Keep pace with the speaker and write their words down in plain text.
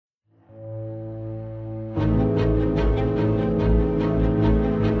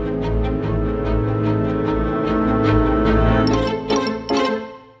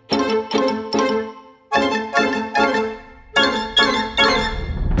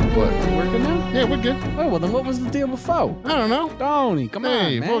good now? Yeah, we're good. Oh, well, then what was the deal before? I don't know. Tony, come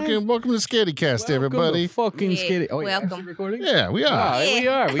on, man. Welcome to Scaredy Cast, everybody. Fucking Yeah, skitty. Oh, wait, welcome. actually recording? Yeah, we are. Ah, here we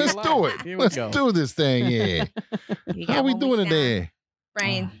are. Let's do it. Here we Let's go. do this thing. Yeah. You How got we 1 doing week down. today?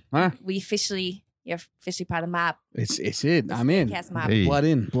 Brian, Huh? we you're officially part of the mob. It's it. I'm in. Cast mob. Hey. Blood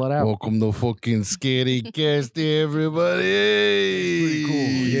in, blood out. Welcome to fucking Scaredy Cast, everybody. Pretty cool,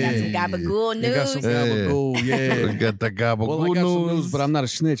 You got some gabagool You news. got some Yeah. gabagool, yeah. We got the gabagool Well, I got some news. news, but I'm not a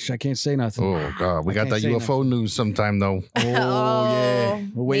snitch. I can't say nothing. Oh, God. We I got can't that say UFO news sometime, though. Oh, yeah.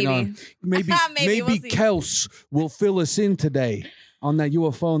 We're waiting maybe. on. Maybe Maybe we'll see. Kels will fill us in today on that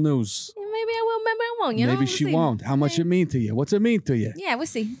UFO news. Maybe I will, maybe I won't. You know? Maybe We'll she see. won't. How much Yeah. it mean to you? What's it mean to you? Yeah, we'll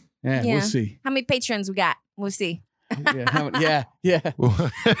see. Yeah, Yeah. we'll see. How many patrons we got? We'll see. Yeah.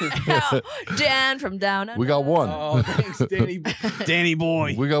 Dan from down under. We got one. Oh, thanks, Danny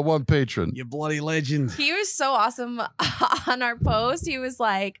boy. We got one patron. You bloody legend. He was so awesome on our post. He was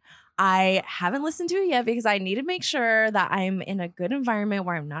like, I haven't listened to it yet because I need to make sure that I'm in a good environment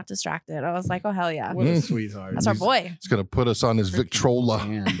where I'm not distracted. I was like, oh, hell yeah. What a sweetheart. That's our boy. He's going to put us on his Victrola.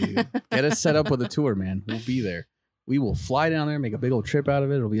 Man, dude. Get us set up with a tour, man. We'll be there. We will fly down there, make a big old trip out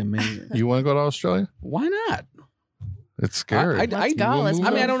of it. It'll be amazing. You want to go to Australia? Why not? It's scary. Let's go. You Let's wanna move I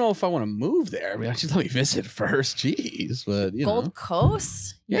mean, there? I don't know if I want to move there. I mean, just let me visit first. Jeez, but you Gold know,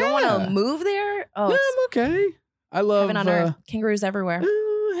 Coast? You don't want Yeah. to move there? Oh, yeah, it's I'm okay. I love heaven on earth. Kangaroos everywhere.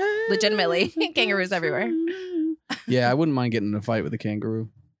 Legitimately, kangaroos everywhere. Yeah, I wouldn't mind getting in a fight with a kangaroo.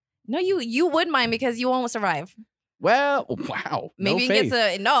 No, you would mind because you won't survive. Well, wow. Maybe no you faith.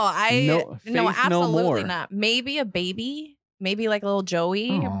 get to no, No faith, no absolutely more. not. Maybe a baby, maybe like a little Joey,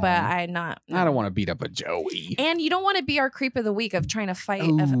 Aw. but I not. I don't want to beat up a Joey. And you don't want to be our creep of the week of trying to fight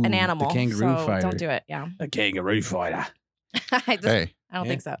Ooh, an the animal. kangaroo so fighter. Don't do it. Yeah, A kangaroo fighter. I Hey, don't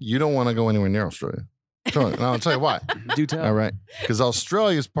think so. you don't want to go anywhere near Australia. And I'll tell you why. Do tell. All right. Because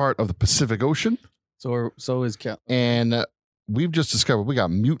Australia is part of the Pacific Ocean. So is And we've just discovered we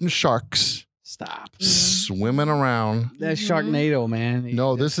got mutant sharks Stop. swimming around. That's Mhm. Sharknado, man.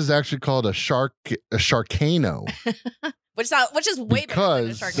 No, this is actually called a sharkano Which is way better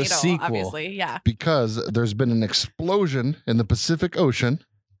than a Because the Sharknado, sequel. obviously. Yeah. because there's been an explosion in the Pacific Ocean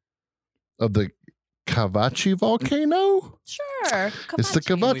of the Kavachi volcano. Sure. It's the Kavachi.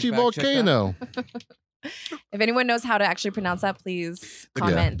 Can we Kavachi fact check that? volcano. If anyone knows how to actually pronounce that, please Yeah,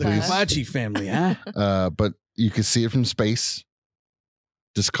 comment. The please. Kavachi family, huh? But you can see it from space.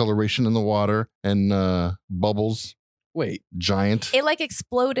 Discoloration in the water and bubbles. Wait. Giant. It like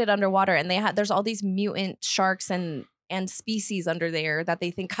exploded underwater, and there's all these mutant sharks and species under there that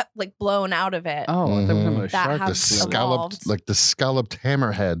they think got like blown out of it. Oh, I thought we were talking about a That shark. have The scalloped, evolved. like the scalloped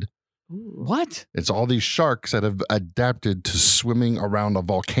hammerhead. What? It's all these sharks that have adapted to swimming around a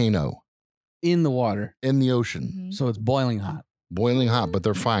volcano In the water. in the ocean. Mhm. So it's boiling hot. Boiling hot, but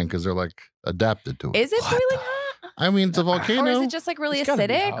they're fine because they're like adapted to it. Is it What boiling the- hot? I mean, it's a Or volcano. is it just like really It's gotta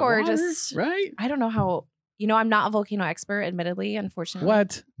be acidic, hot or water, just right? I don't know how. I'm not a volcano expert, admittedly, unfortunately.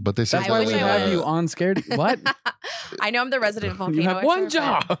 What? But they say That's I why wish we I have was. you on scared. What? I know I'm the resident volcano You have one expert,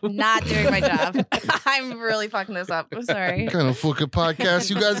 but job. Not doing my job. I'm really fucking this up. I'm sorry. What kind of fucking podcast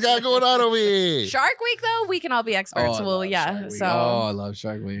you guys got going on over here? Shark Week, though, we can all be experts. I well, love yeah. Shark Week. So, Oh, I love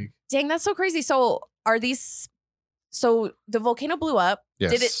Shark Week. dang, that's so crazy. So, are these? So the volcano blew up.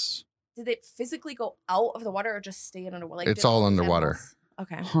 Yes. Did it physically go out of the water or just stay in underwater? Like, It's did all these underwater. animals-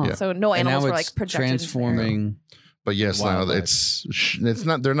 Okay. Huh. Yeah. So no And animals now were it's like projected. transforming. But yes, now Wildlife. it's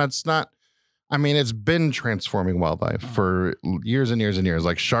not. They're not. It's not. I mean, it's been transforming wildlife for years and years and years.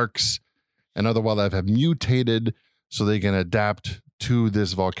 Like sharks and other wildlife have mutated so they can adapt to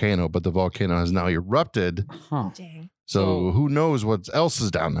this volcano, but the volcano has now erupted. Huh. Dang. So So- who knows what else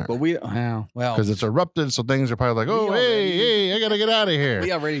is down there? But we, well, Because it's erupted, so things are probably like, We oh, already- hey, I gotta get out of here.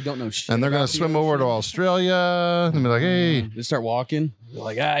 we already don't know shit. And they're gonna about the swim over to ocean. Australia and be like, hey, Just start walking. You're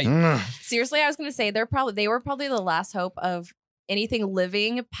like, hey. Seriously, I was gonna say they were probably the last hope of anything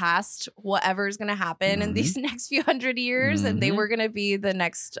living past whatever is gonna happen in Mhm. these next few hundred years, and they Mhm. were gonna be the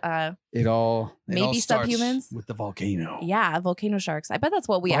next It all Maybe starts subhumans? with the volcano. volcano sharks. I bet that's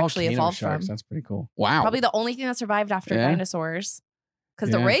what we actually Volcano evolved sharks. from. That's pretty cool. Wow. Probably the only thing that survived after Yeah. dinosaurs.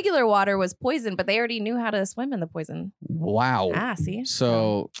 Because the Yeah. regular water was poison, but they already knew how to swim in the poison. Wow. Ah, see?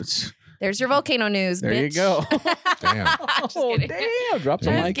 So There's your volcano news, There you bitch. go. Damn. Just oh, kidding. damn. Drop the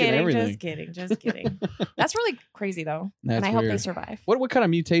Just mic kidding, and everything. just kidding. That's really crazy though. That's and I hope they weird. survive. What kind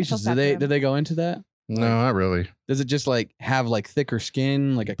of mutations sad did they for did they go into that? no, not really. Does it just like have like thicker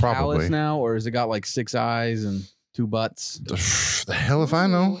skin, like a Probably. callus now, or has it got like 6 eyes and 2 butts? The hell if I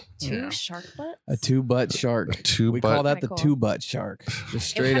know. Two Yeah. shark butts? A 2 butt shark. A 2 We butt. call that the Kinda cool. 2 butt shark. Just It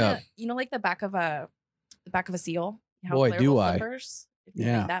straight kinda- up. You know, like the back of a seal. How Boy, they're do little I. flippers? It'd be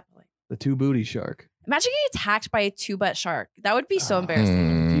Yeah. Like that, but like The two booty shark. Imagine getting attacked by a two-butt shark. That would be so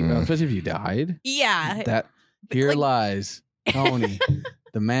embarrassing. Especially if you died. Yeah. Here Like- lies Tony,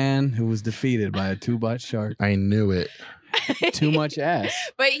 the man who was defeated by a two-butt shark. I knew it. Too much ass.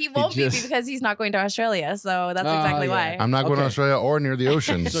 But he won't be just- because he's not going to Australia. So that's exactly why. I'm not going to Okay. Australia or near the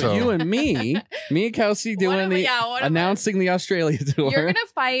ocean. So, So, you and me and Kelsey doing announcing the Australia tour. You're gonna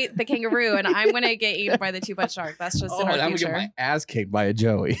fight the kangaroo, and I'm gonna get eaten by the two-butt shark. That's just in and our I'm gonna get future. my ass kicked by a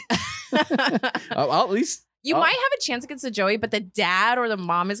Joey. I'll at least You might have a chance against the Joey, but the dad or the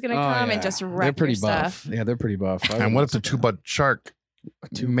mom is gonna come and just wreck they're pretty your buff. stuff. Yeah, they're pretty buff. and what if the two-butt shark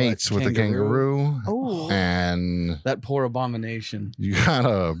two-butt mates with the kangaroo? Oh, And That poor abomination. you got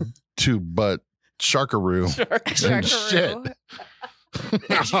a two-butt sharkaroo. And shit.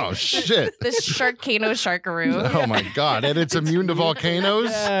 Oh, shit. the Sharkano Sharkaroo. Oh, my God. And it's immune to volcanoes?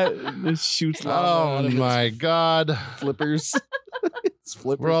 Yeah, it shoots lava Oh, out of my its God. flippers. It's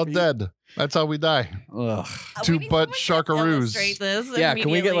flipper We're all feet. dead. That's how we die. Ugh. Two-butt sharkaroos. Yeah, can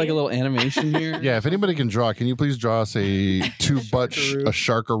we get like a little animation here? Yeah, if anybody can draw, can you please draw us a two-butt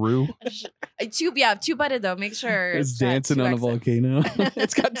Sharkaroo. a sharkaroo? two-butted though. Make sure It's got dancing two on a exits. volcano.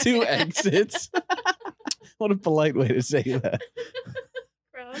 It's got two exits. What a polite way to say that.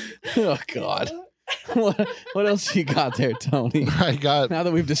 Gross. Oh God. What else you got there, Tony? I got Now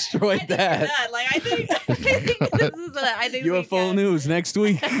that we've destroyed that. Like I think this is I think we UFO can- news next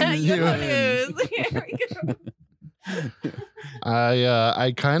week. UFO news. Here we go.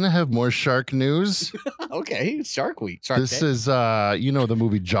 I kind of have more shark news. Okay, Shark Week. Shark This Day. is the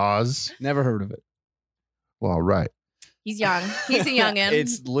movie Jaws. Never heard of it. Well, right. He's young. He's a youngin.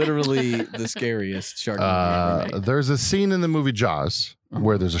 It's literally the scariest shark movie ever made. There's a scene in the movie Jaws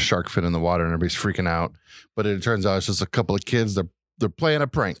where there's a shark fin in the water and everybody's freaking out, but it turns out it's just a couple of kids. They're playing a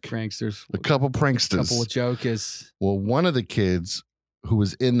prank. Pranksters. A couple pranksters. Couple of jokers. Well, one of the kids who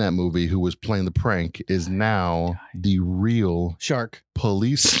was in that movie who was playing the prank is now the real Shark.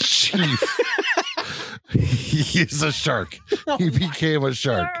 police chief. He is a shark. He became a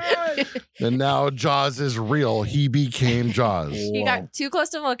shark. And now Jaws is real. He became Jaws. He got too close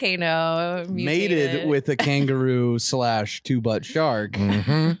to volcano. mated mutated. with a kangaroo / two-butt shark.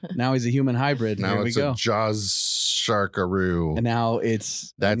 Mhm. Now he's a human hybrid. Now Here we it's go. a Jaws Sharkaroo. And now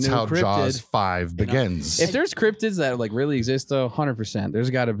it's That's new how cryptid. Jaws 5 begins. If there's cryptids that like really exist though, 100%, there's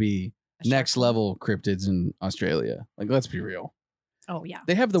got to be A shark. next level cryptids in Australia. Like, let's be real. Oh yeah.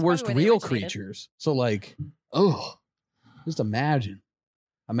 They have the That's worst probably where they real originated. creatures. So like, oh, just imagine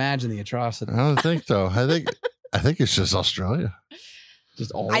the atrocity. I don't think so. I think it's just Australia.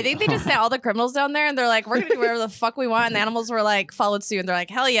 Just all. I think they just sent all the criminals down there, and they're like, "We're gonna do whatever the fuck we want." And the animals were like, followed suit, and they're like,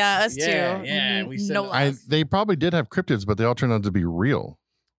 "Hell yeah, us Yeah, too." yeah, we said no that. less. They probably did have cryptids, but they all turned out to be real.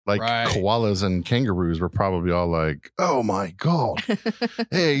 Like Right. koalas and kangaroos were probably all like, "Oh my god,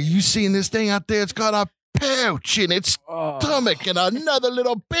 hey, you seen this thing out there? It's got a pouch in its Oh. stomach, and another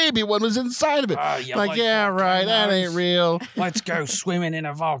little baby one was inside of it." You Like, yeah, right, that ain't real. Let's go swimming in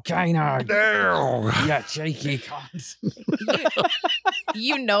a volcano. No. Yeah, cheeky cunts.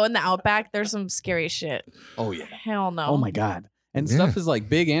 You know, in the outback, there's some scary shit. Oh yeah. Hell no. Oh my god. And Yeah. stuff is like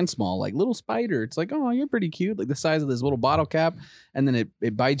big and small, like little spider. It's like, oh, you're pretty cute, like the size of this little bottle cap, and then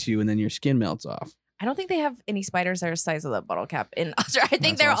it bites you, and then your skin melts off. I don't think they have any spiders that are the size of the bottle cap in Australia. I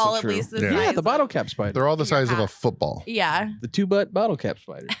think That's they're also all true. at least the Yeah. size. Yeah, the of- bottle cap spider, They're all the size of a Yeah. football. Yeah. the 2-butt bottle cap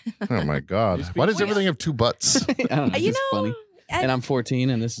spider. Oh my god! Why does everything have two butts? I don't know. You It's know, funny. And I'm 14,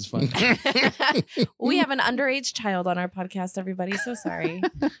 and this is fun. we have an underage child on our podcast, everybody. So sorry.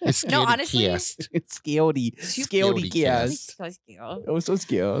 It's No, honestly- cast. It's scary. Scary kids. So cute. Oh, so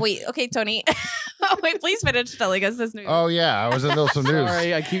scary. Wait, okay, Tony. Wait, please finish telling us this news. Oh yeah, I was in those some news.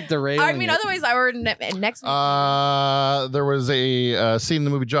 Sorry, I keep derailing. I mean, it. otherwise, our next week. There was a scene in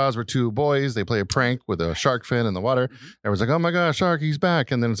the movie Jaws where two boys, they play a prank with a shark fin in the water. Everyone's like, oh my gosh, shark, he's back.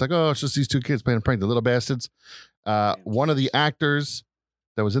 And then it's like, oh, it's just these two kids playing a prank, the little bastards. One of the actors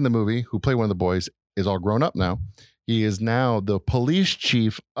that was in the movie who played one of the boys is all grown up now. He is now the police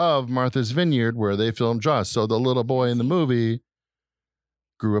chief of Martha's Vineyard where they filmed Jaws. So the little boy in the movie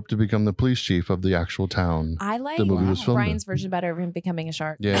grew up to become the police chief of the actual town. I like the movie was filmed Brian's version better of him becoming a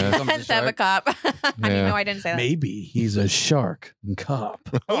shark. Yeah. Becomes a Instead of a shark. cop. I mean, Yeah. no, I didn't say that. Maybe he's a shark cop.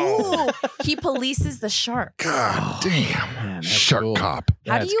 Ooh, he polices the shark. God damn. Man, that's Shark cool. cop.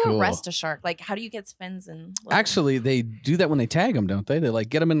 How do That's you cool. arrest a shark? Like, how do you get its fins and Actually, they do that when they tag them, don't they? They like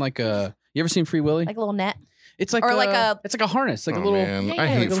get them in like a. You ever seen Free Willy? like a little net? It's like or a, like a- It's like a harness, like Oh, a little. man. Yeah, I yeah,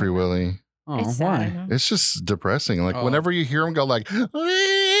 hate like a- Free Willy. Oh, It's sad, I why? know. It's just depressing. Like Oh. whenever you hear him go like, He's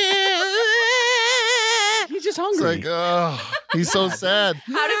just it's hungry. like, oh, he's so sad.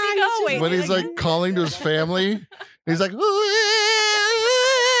 How does he go? Wait, When he's like calling to his family, he's like,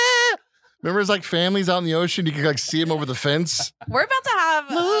 Remember, it's like families out in the ocean. You can like see them over the fence. We're about to have.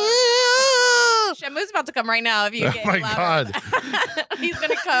 Shamu's about to come right now. If you Oh get my louder. God. He's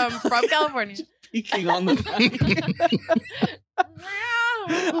gonna come from California. Peeking on the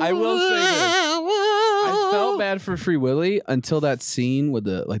I will say this. I felt bad for Free Willy until that scene with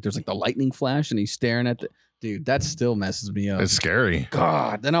there's like the lightning flash and he's staring at the dude. That still messes me up. It's scary.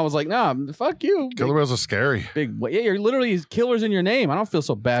 God. Then I was like, nah, fuck you. Killer whales are scary. Yeah, you're literally killers in your name. I don't feel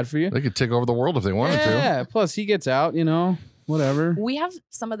so bad for you. They could take over the world if they wanted to. Yeah. Plus, he gets out. Whatever. We have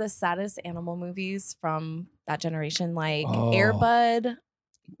some of the saddest animal movies from that generation, like Oh. Air Bud.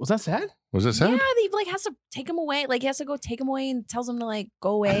 Was that sad? Was it sad? Yeah, he like has to take him away. Like he has to go take him away and tells him to like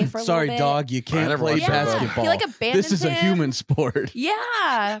go away for a Sorry, little bit. dog. You I can't never play watched that, though. basketball. He like abandons This is a him. human sport.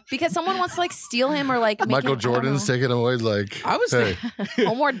 Yeah, because someone wants to like steal him or like make Michael him, I don't Jordan's know, taking him away like, I was hey.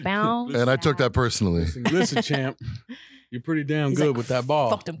 homeward bound. And I took that personally. Listen, champ. You're pretty damn He's good like, with that ball.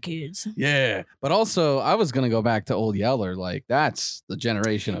 Fuck them kids. Yeah. But also, I was going to go back to Old Yeller. Like, that's the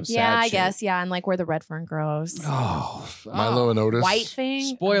generation of sad Yeah, I shit. guess. Yeah, and like where the red fern grows. Oh. Milo and Otis. White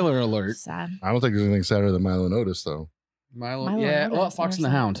thing. Spoiler Oh, alert. Sad. I don't think there's anything sadder than Milo and Otis, though. Milo. Milo Yeah. and Well, Otis, Fox and the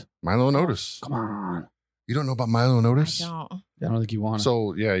never seen Hound. Milo and Otis. Come on. You don't know about Milo and I Otis? don't. I don't think you want to.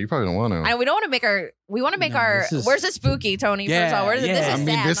 So, yeah, you probably don't want to. We don't want to make our. We want to make No, our. this is- Where's the spooky, Tony? Yeah, First of all, where's yeah. this is I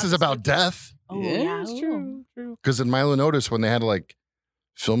mean, sad, this not is the about spooky. death. Oh, yeah, it's ooh. true. True. Because in Milo and Otis, when they had to like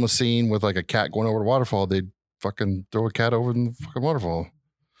film a scene with like a cat going over the waterfall, they'd fucking throw a cat over the fucking waterfall.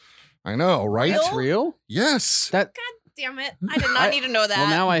 I know, right? That's real? Yes. That. Damn it! I did not need to know that. Well,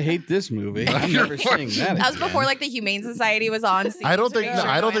 now I hate this movie. I'm You're never seeing that. that was again. before like the Humane Society was on. I don't think. Seeing No,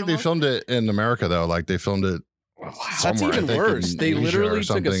 I don't think they animals. filmed it in America though. Like they filmed it. That's somewhere, I even think, worse. in They Asia or literally took a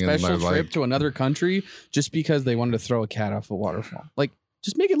something, and special they're trip like- to another country just because they wanted to throw a cat off a waterfall. Like,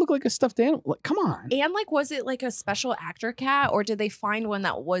 just make it look like a stuffed animal. Like, come on. And like, was it like a special actor cat, or did they find one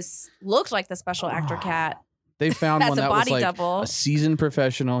that looked like the special actor cat They found as one a that was body like double? a seasoned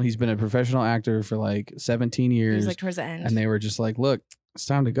professional. He's been a professional actor for like 17 He years. was like towards the end. And they were just like, look, it's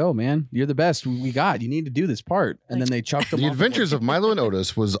time to go, man. You're the best we got. You need to do this part. And then they chucked him The off Adventures of Milo and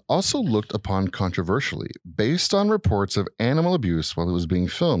Otis was also looked upon controversially based on reports of animal abuse while it was being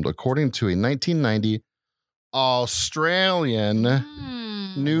filmed, according to a 1990 Australian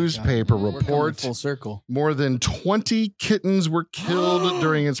newspaper We're coming report. full circle. More than 20 kittens were killed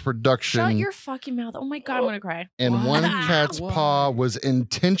during its production. Shut your fucking mouth! Oh my god, I'm gonna cry. And one Why? cat's Why? paw was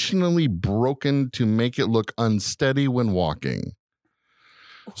intentionally broken to make it look unsteady when walking.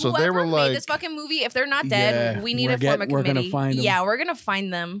 So they Whoever were made like- this fucking movie, if they're not dead, Yeah, we need we're to form a we're committee. gonna find them. Yeah, we're gonna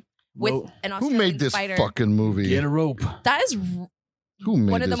find them with Whoa. an Who Australian made this spider. fucking movie? Get a rope. That is Who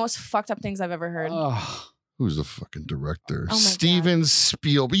made one of this? the most fucked up things I've ever heard. Oh, Who's the fucking director? Oh my God. Steven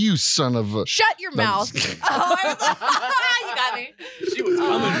Spielberg. You son of a. Shut your No, I'm mouth! just kidding. Oh, you got me. she was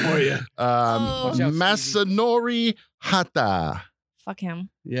coming for you. Oh. Watch out, Masanori Hata. Fuck him.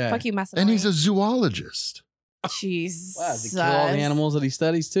 Yeah. Fuck you, Masanori. And he's a zoologist. Jesus. Wow, does he kill all the animals that he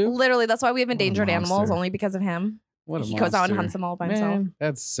studies too? Literally, that's why we have What a endangered animals, monster. only because of him. What a He goes out and monster. hunts them all by himself. Man,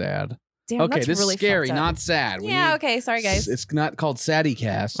 that's sad. Damn, Okay, that's this really is scary, fucked up. not sad. We Yeah, need- okay. Sorry, guys. It's not called Saddy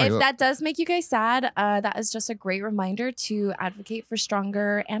Cast. Hey, If that does make you guys sad, that is just a great reminder to advocate for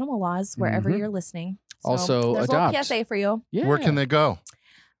stronger animal laws wherever Mhm. you're listening. Also, there's adopt. a little PSA for you. Yeah. Where can they go?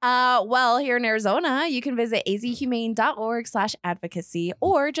 Well, here in Arizona, you can visit azhumane.org/advocacy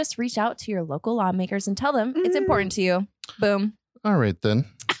or just reach out to your local lawmakers and tell them it's important to you. Boom. All right, then.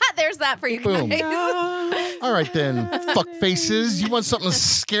 There's that for you Boom. guys. All right, then. Fuck faces. You want something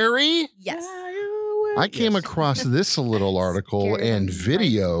scary? Yes. I came across this little article Scary and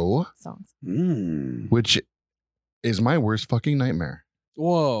video, Songs. which is my worst fucking nightmare.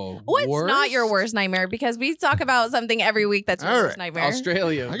 Whoa. What's not your worst nightmare? Because we talk about something every week that's your All worst right. nightmare.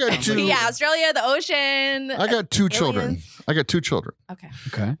 Australia. I got Sounds two- like- Yeah, Australia, the ocean. I got two children. aliens. I got two children. Okay.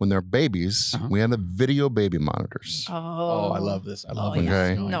 Okay. When they're babies, Uh-huh. we had the video baby monitors. Oh, I love this. I love Oh, when yeah.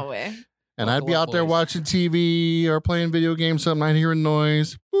 this is going. No way. And I'd be Buckle out up, there boys. watching TV or playing video games, something. I'd hear a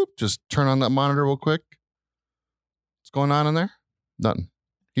noise. Boop, just turn on that monitor real quick. What's going on in there? Nothing.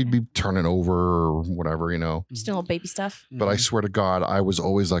 He'd be turning over or whatever, you know. Just doing little baby stuff. But I swear to God, I was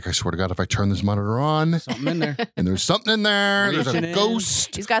always like, I swear to God, if I turn this monitor on Something in there. and there's something in there, there's Reaching a in.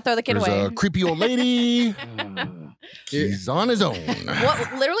 ghost, He's got to throw the kid there's away. a creepy old lady, Uh, he's on his own.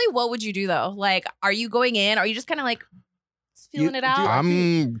 What would you do though? Like, are you going in? Are you just kind of like feeling You- it out? dude,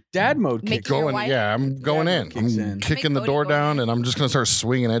 I'm Dad mode Make kick. your going, wife- yeah, I'm going Yeah, in. kicks I'm in. kicking Make the door Cody go down in. and I'm just going to start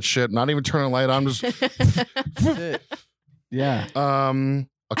swinging at shit, not even turning the light on. Just, That's it. Yeah.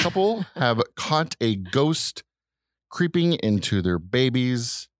 a couple have caught a ghost creeping into their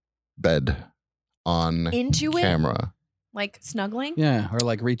baby's bed on Into it? camera. Like snuggling? Yeah, or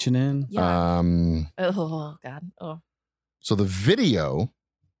like reaching in. Yeah. Oh God. Oh. So the video,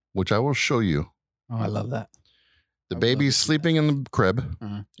 which I will show you, Oh, I love that. the baby's sleeping in the crib,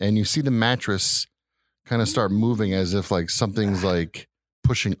 and you see the mattress kind of start moving as if like something's like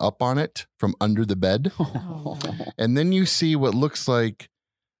pushing up on it from under the bed. Oh. And then you see what looks like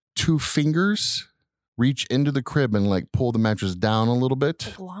 2 fingers reach into the crib and like pull the mattress down a little bit.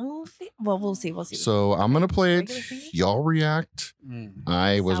 Like long little feet? Well, we'll see. So I'm going to play it. Regular fingers? Y'all react.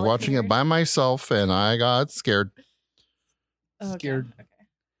 I was Salad watching it fingers? by myself and I got scared. Okay. Scared. Okay.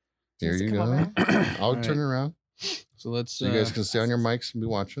 Here Just you come go. over. I'll All turn right. around. So let's. So you guys can stay on your mics and be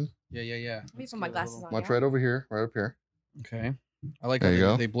watching. Yeah. Let me put my glasses on. Watch yeah? right over here, right up here. Okay. I like There how you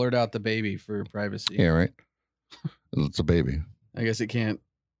go. they blurred out the baby for privacy. Yeah, right. It's a baby. I guess it can't.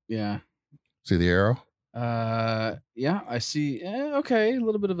 Yeah. See the arrow? Yeah. I see. Okay. A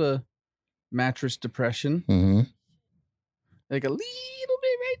little bit of a mattress depression. Mm-hmm. Like a little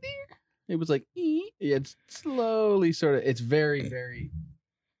bit right there. It was like, yeah, it's slowly sort of. It's very, very.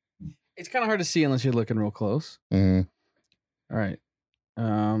 It's kind of hard to see unless you're looking real close. Mm-hmm. All right.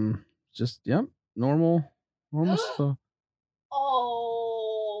 Just normal stuff.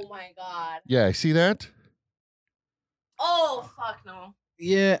 Oh my God. Yeah, I see that. Oh fuck no.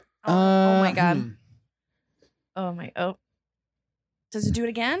 Yeah. Oh my God. Oh my. Oh. Does it do it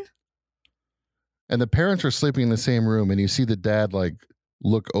again? And the parents are sleeping in the same room, and you see the dad like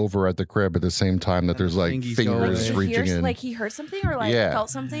look over at the crib at the same time that And there's the like fingies fingers go Like reaching in. like he heard something or like Yeah. felt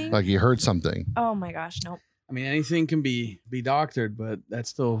something? Like he heard something. Oh my gosh, nope. I mean, anything can be doctored, but that's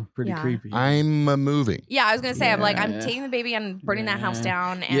still pretty Yeah. creepy. I'm moving. Yeah, I was gonna say I'm Yeah. taking the baby and burning that house Yeah.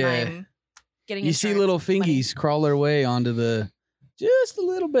 down and Yeah. I'm getting You see insurance little money. fingies crawl their way onto the just a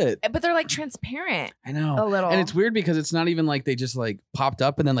little bit. But they're like transparent I know. a little. And it's weird because it's not even like they just like popped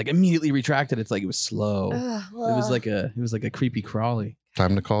up and then like immediately retracted. It's like it was slow. Ugh, It was like a creepy crawly.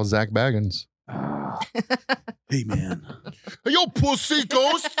 Time to call Zach Baggins. Hey man. Hey, yo, pussy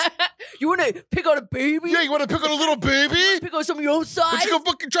ghost. You wanna pick on a baby? Yeah, you want to pick on a little baby? Pick on some of your own But size? you gonna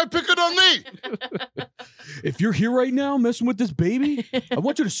fucking try picking on me? If you're here right now messing with this baby, I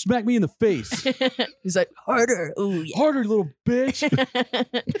want you to smack me in the face. He's like, harder. Ooh, yeah. Harder, little bitch.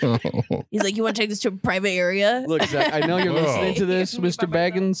 He's like, you want to take this to a private area? Look, Zach, I know you're Oh. listening to this, Let me Mr. find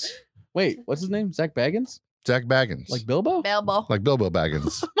my phone. Baggins. Wait, what's his name? Zach Baggins? Zach Baggins. Like Bilbo? Bilbo. Like Bilbo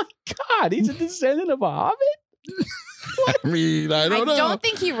Baggins. God, he's a descendant of a hobbit? I mean, I I don't know. don't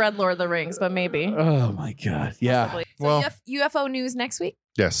think he read Lord of the Rings, but maybe. Oh my God. Yeah. Possibly. So Well- UFO news next week?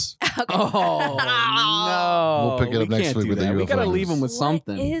 Yes. Okay. Oh no. We'll pick it up We next can't week do with the that. We UFO gotta leave news. him with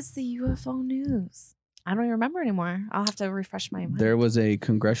something. What is the UFO news? I don't even remember anymore. I'll have to refresh my mind. There was a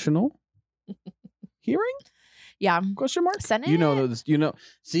congressional hearing? Yeah. Question mark? Senate? You know this. You know.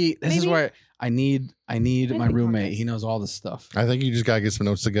 See, this is Maybe? where I need my Maybe roommate. Congress. He knows all this stuff. I think you just gotta get some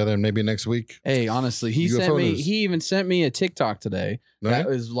notes together and maybe next week. Hey, honestly, he UFO sent me. news. He even sent me a TikTok today that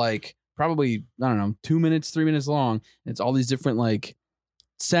was like probably I don't know 2 minutes, 3 minutes long. And it's all these different like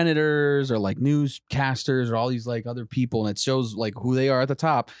senators or like newscasters or all these like other people, and it shows like who they are at the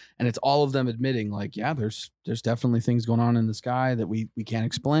top, and it's all of them admitting like, yeah, there's definitely things going on in the sky that we can't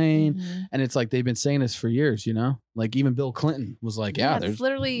explain. Mhm. And it's like they've been saying this for years, you know? Like even Bill Clinton was like, yeah, it's there's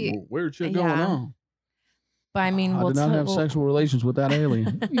literally. weird shit going yeah. on. But I mean, I we'll did not have we'll- sexual relations with that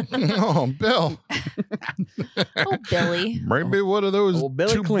alien. Oh, Bill. Oh, Billy. Bring me one of those Old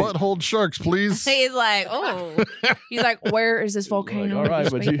Billy 2 Clinton. butthole sharks, please. He's like, oh. He's like, where is this volcano? Like, all right,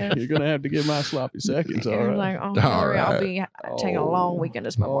 Just but right there. you're gonna have to get my sloppy seconds. All And I'm right. like, oh, All don't worry, I'll right. be taking a long weekend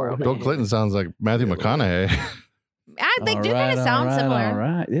this Memorial Day. Bill Clinton sounds like Matthew McConaughey. They All do kind right, of sound all right, similar. All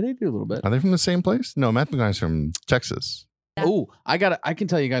right. Yeah, they do a little bit. Are they from the same place? No, Matthew McConaughey's from Texas. Oh, I can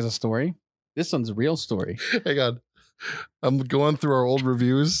tell you guys a story. This one's a real story. Hang on. I'm going through our old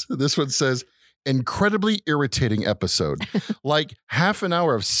reviews. This one says, incredibly irritating episode. Like half an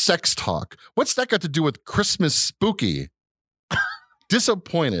hour of sex talk. What's that got to do with Christmas spooky?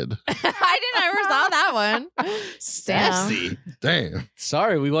 Disappointed. I never saw that one. Sassy. Damn.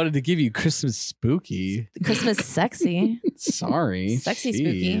 Sorry, we wanted to give you Christmas spooky. Christmas sexy. Sorry. Sexy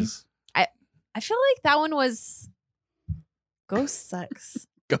spooky. Jeez. I feel like that one was ghost sex.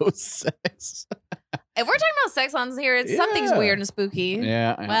 Ghost sex. If we're talking about sex on here, something's Yeah. weird and spooky.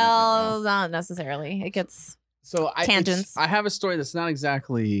 Yeah. Well, not necessarily. It gets so tangents. I have a story that's not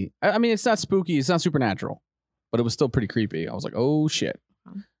exactly. I mean, it's not spooky. It's not supernatural, but it was still pretty creepy. I was like, oh shit.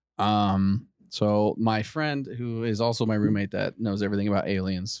 So my friend, who is also my roommate, that knows everything about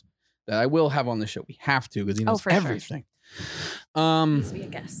aliens, that I will have on the show. We have to because he knows for sure. everything. needs to be a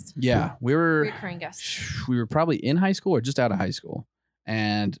guest. Yeah, we were Recurring guest. we were probably in high school or just out of high school,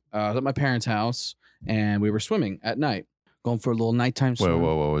 and I was at my parents' house, and we were swimming at night. going for a little nighttime swim.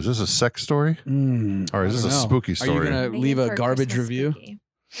 Whoa. Is this a sex story? Or is this a spooky story? Are you going to leave a garbage review?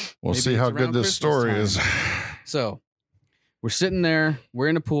 We'll see how good this story is. So we're sitting there. We're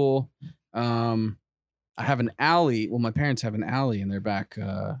in a pool. I have an alley. Well, my parents have an alley in their back,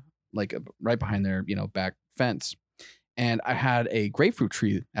 right behind their, back fence. And I had a grapefruit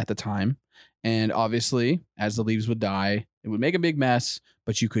tree at the time. And obviously, as the leaves would die, it would make a big mess,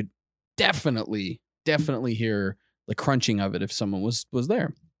 but you could definitely hear the crunching of it if someone was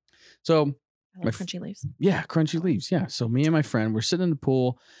there. So I like crunchy leaves. Yeah, crunchy leaves. Yeah. So me and my friend, we're sitting in the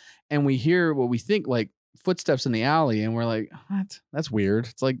pool and we hear what we think like footsteps in the alley. And we're like, what? That's weird.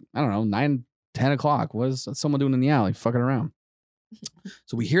 It's like, I don't know, 9, 10 o'clock. What is someone doing in the alley? Fucking around.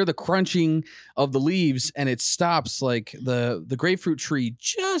 So we hear the crunching of the leaves and it stops. Like the grapefruit tree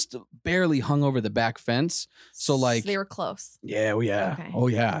just barely hung over the back fence. So like they were close. Yeah. Oh yeah. Okay. Oh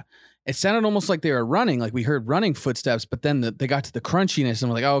yeah. It sounded almost like they were running. Like we heard running footsteps, but then they got to the crunchiness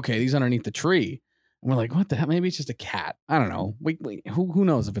and we're like, oh, okay, these underneath the tree. And we're like, what the hell? Maybe it's just a cat. I don't know. Who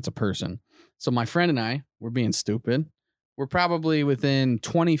knows if it's a person? So my friend and I, we're being stupid. We're probably within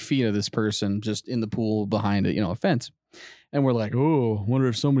 20 feet of this person just in the pool behind it, a fence. And we're like, oh, wonder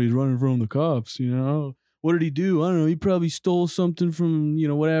if somebody's running from the cops, What did he do? I don't know. He probably stole something from,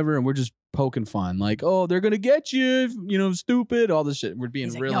 whatever. And we're just poking fun. Like, oh, they're going to get you, stupid. All this shit. We're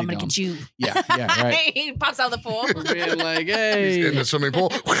being really I'm dumb. going to get you. Yeah, right. He pops out of the pool. We're being like, hey. He's in the swimming pool.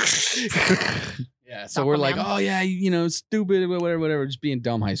 Yeah, so we're like, oh, yeah, stupid, whatever. Just being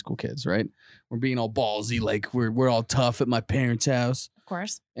dumb high school kids, right? We're being all ballsy. Like, we're all tough at my parents' house. Of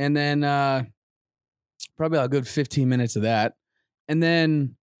course. And then probably a good 15 minutes of that. And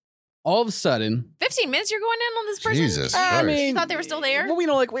then all of a sudden 15 minutes you're going in on this person? Jesus I mean, you thought they were still there?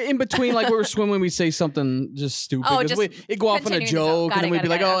 Well, like in between, like we were swimming, we say something just stupid. Oh, just it'd go off on a joke, and then we'd be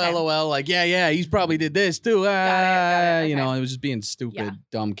like, "Oh, LOL!" Like, yeah, he's probably did this too. Got it, it was just being stupid,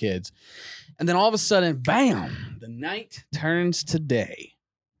 dumb kids. And then all of a sudden, bam! The night turns to day.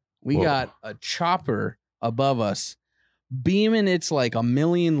 We got a chopper above us, beaming its like a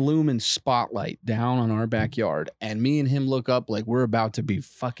million lumen spotlight down on our backyard. And me and him look up like we're about to be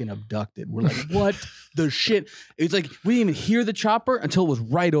fucking abducted. We're like, what the shit? It's like we didn't even hear the chopper until it was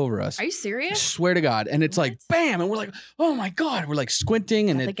right over us. Are you serious? I swear to God. And it's like, bam. And we're like, oh my God. We're like squinting.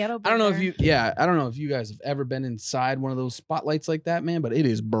 And I don't know if you guys have ever been inside one of those spotlights like that, man, but it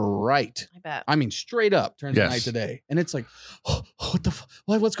is bright. I bet. I mean, straight up turns the night to day. And it's like, oh, what the fuck?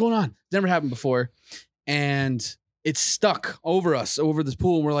 What's going on? Never happened before. And it's stuck over us, over this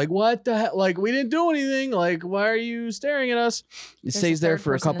pool. And we're like, what the hell? Like, we didn't do anything. Like, why are you staring at us? It stays there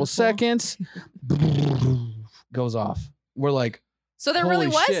for a couple seconds. Goes off. We're like, so there really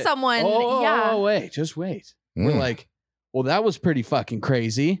was someone. Oh, wait. Just wait. We're like, well, that was pretty fucking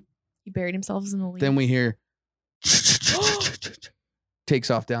crazy. He buried himself in the leaves. Then we hear takes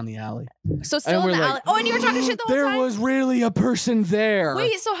off down the alley. So still in the alley. Oh, and you were talking shit the whole time? There was really a person there.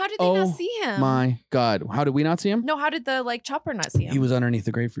 Wait, so how did they not see him? My God. How did we not see him? No, how did the chopper not see him? He was underneath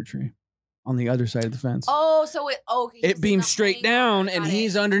the grapefruit tree on the other side of the fence. Oh, so it beamed straight down and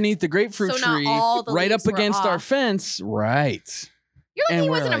he's underneath the grapefruit tree right up against our fence. Right. You're lucky he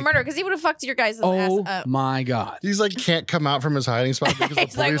wasn't a murderer because he would have fucked your guys' ass up. Oh my God. He's like can't come out from his hiding spot because the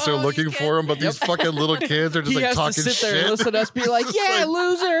police are looking for him, but these fucking little kids are just like talking shit. He has to sit there and listen to us be like, yeah,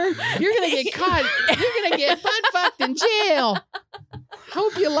 loser. You're going to get caught. You're going to get butt-fucked in jail.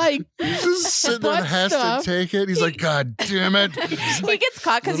 Hope you like he's just sitting there and has to take it. He's like, God damn it. He gets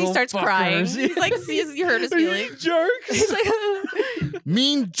caught because he starts crying. He's like, you hurt his feelings. Jerks. He's like,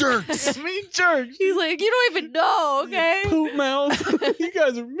 mean jerks. Mean jerks. He's like, you don't even know, okay? Poop mouth. You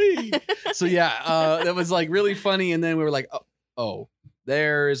guys are mean. So yeah, that was like really funny. And then we were like, oh,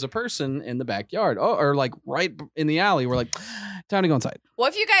 there is a person in the backyard. Oh, or like right in the alley. We're like, time to go inside.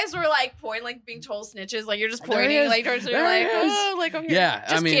 What if you guys were like pointing, like being total snitches, like you're just pointing, like towards you're like, oh, like I'm here. Yeah,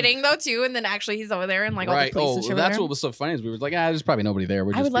 just kidding though too, and then actually he's over there and like all the police and shit. That's what was so funny is we were like, there's probably nobody there.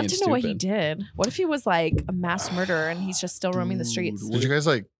 We're just I would love to know stupid. what he did. What if he was like a mass murderer and he's just still roaming the streets? Did you guys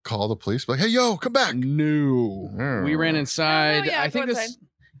like call the police? Like, hey, yo, come back. No, we ran inside. Yeah, I think this.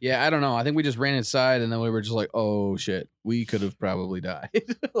 Yeah, I don't know. I think we just ran inside and then we were just like, oh shit, we could have probably died.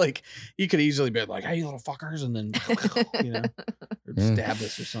 Like he could easily be like, hey, you little fuckers, and then or stab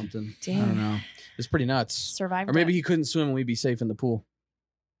us or something. Damn. I don't know. It's pretty nuts. Survived. Or maybe he couldn't swim and we'd be safe in the pool.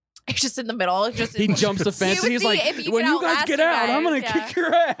 It's just in the middle. He jumps the fence and he's like, when you guys get out, I'm going to kick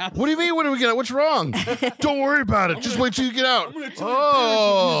your ass. What do you mean when we get out? What's wrong? Don't worry about it. Just wait till you get out.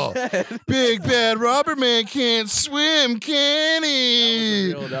 Oh, big bad That rubber man can't swim, can he?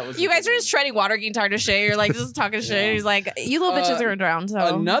 You guys are just treading water guitar to shit. You're like, just talking shit. He's like, you little bitches are going to drown.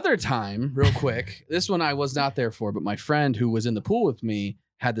 So. Another time, real quick, this one I was not there for, but my friend who was in the pool with me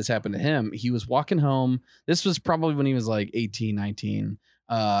had this happen to him. He was walking home. This was probably when he was like 18, 19.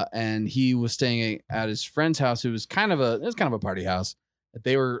 And he was staying at his friend's house. It was kind of a party house. I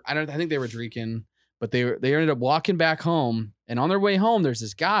think they were drinking, but they ended up walking back home. And on their way home, there's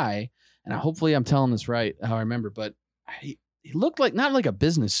this guy, and hopefully I'm telling this right, how I remember, but he looked like, not like a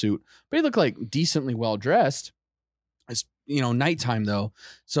business suit, but he looked like decently well dressed. It's, nighttime though.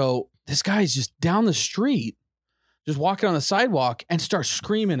 So this guy's just down the street, just walking on the sidewalk, and starts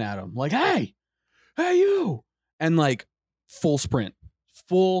screaming at him like, hey, you. And like full sprint.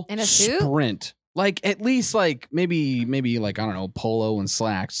 In a sprint. Suit? Like at least like maybe like, I don't know, polo and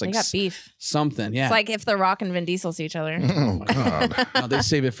slacks. Like they got beef. Something, yeah. It's like if The Rock and Vin Diesel see each other. Oh God. No, they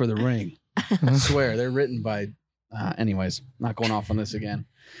save it for the ring. I swear they're written by. Anyways, not going off on this again.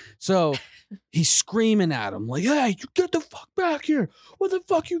 So he's screaming at him like, "Hey, you get the fuck back here! What the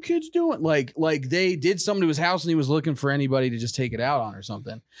fuck you kids doing?" Like they did something to his house and he was looking for anybody to just take it out on or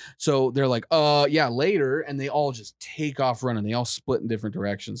something. So they're like, yeah, later," and they all just take off running. They all split in different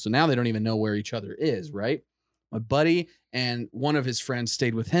directions. So now they don't even know where each other is. Right? My buddy and one of his friends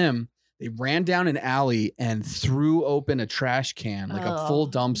stayed with him. They ran down an alley and threw open a trash can, like a full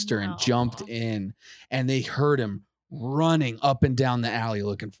dumpster, and jumped in. And they heard him running up and down the alley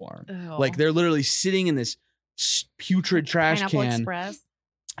looking for him. Ew. Like they're literally sitting in this putrid trash Pineapple can, Express.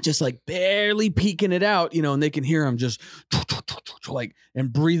 just like barely peeking it out, and they can hear him just like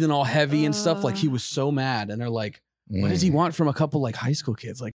and breathing all heavy and stuff. Like he was so mad. And they're like, what does he want from a couple like high school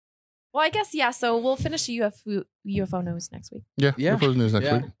kids? Like, well, I guess, yeah. So we'll finish UFO news next week. Yeah. UFO news next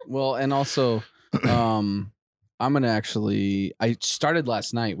week. Well, and also, I'm going to I started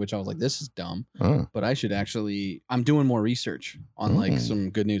last night, which I was like, this is dumb, but I should I'm doing more research on like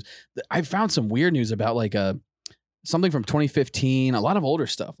some good news. I found some weird news about like something from 2015, a lot of older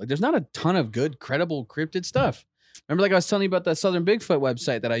stuff. Like there's not a ton of good, credible cryptid stuff. Remember, like I was telling you about the Southern Bigfoot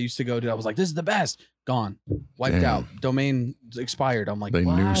website that I used to go to. I was like, this is the best. Gone. Wiped out. Domain expired. I'm like, they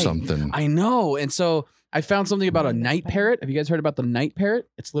why? knew something. I know. And so I found something about a night parrot. Have you guys heard about the night parrot?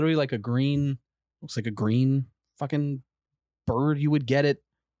 It's literally like looks like a green fucking bird you would get at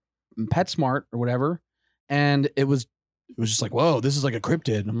PetSmart or whatever. And it was just like, whoa, this is like a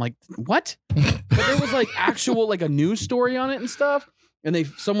cryptid. And I'm like, what? But there was like actual, like a news story on it and stuff. And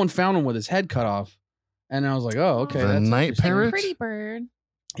someone found him with his head cut off. And I was like, oh, okay. The night parrot? Pretty bird.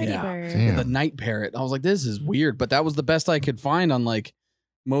 Yeah, the night parrot. I was like, this is weird. But that was the best I could find on like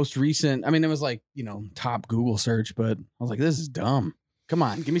most recent. I mean, it was like, top Google search. But I was like, this is dumb. Come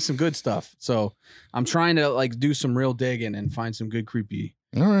on, give me some good stuff. So I'm trying to like do some real digging and find some good creepy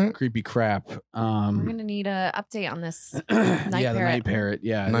crap. We're gonna need an update on this. The night parrot.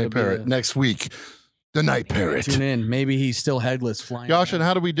 Yeah, night parrot next week. The night parrot. Tune in. Maybe he's still headless flying. Yashin,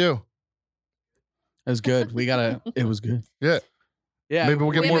 how do we do? It was good. It was good. Yeah. Yeah. Maybe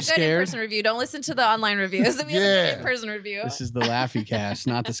we'll get more scared. In-person review. Don't listen to the online reviews. We have a good in-person review. This is the Laughy Cast,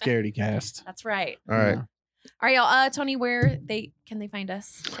 not the Scaredy Cast. That's right. All right. All right, y'all. Tony, where can they find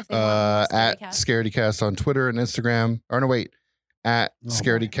us? If they want at ScarityCast on Twitter and Instagram. Or no, wait. At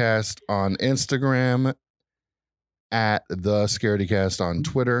ScarityCast on Instagram. At the ScarityCast on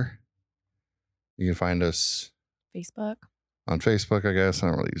Twitter. You can find us Facebook. On Facebook, I guess. I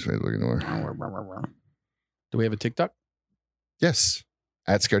don't really use Facebook anymore. Do we have a TikTok? Yes.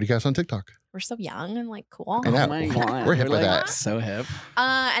 At ScarityCast on TikTok. We're so young and like cool. I know. We're hip with like, that. So hip.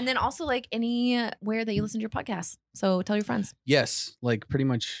 And then also like anywhere that you listen to your podcast. So tell your friends. Yes. Like pretty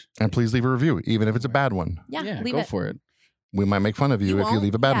much. And please leave a review, even if it's a bad one. Yeah, leave it. for it. We might make fun of you if you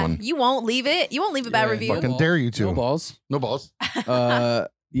leave a bad one. You won't leave it. You won't leave a bad review. Fucking dare you to. No balls. No balls.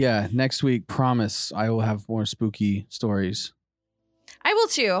 Yeah. Next week, promise I will have more spooky stories. I will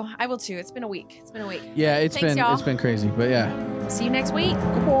too. It's been a week. Yeah, it's been crazy, but yeah. See you next week.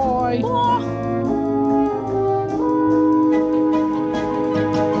 Goodbye. Bye.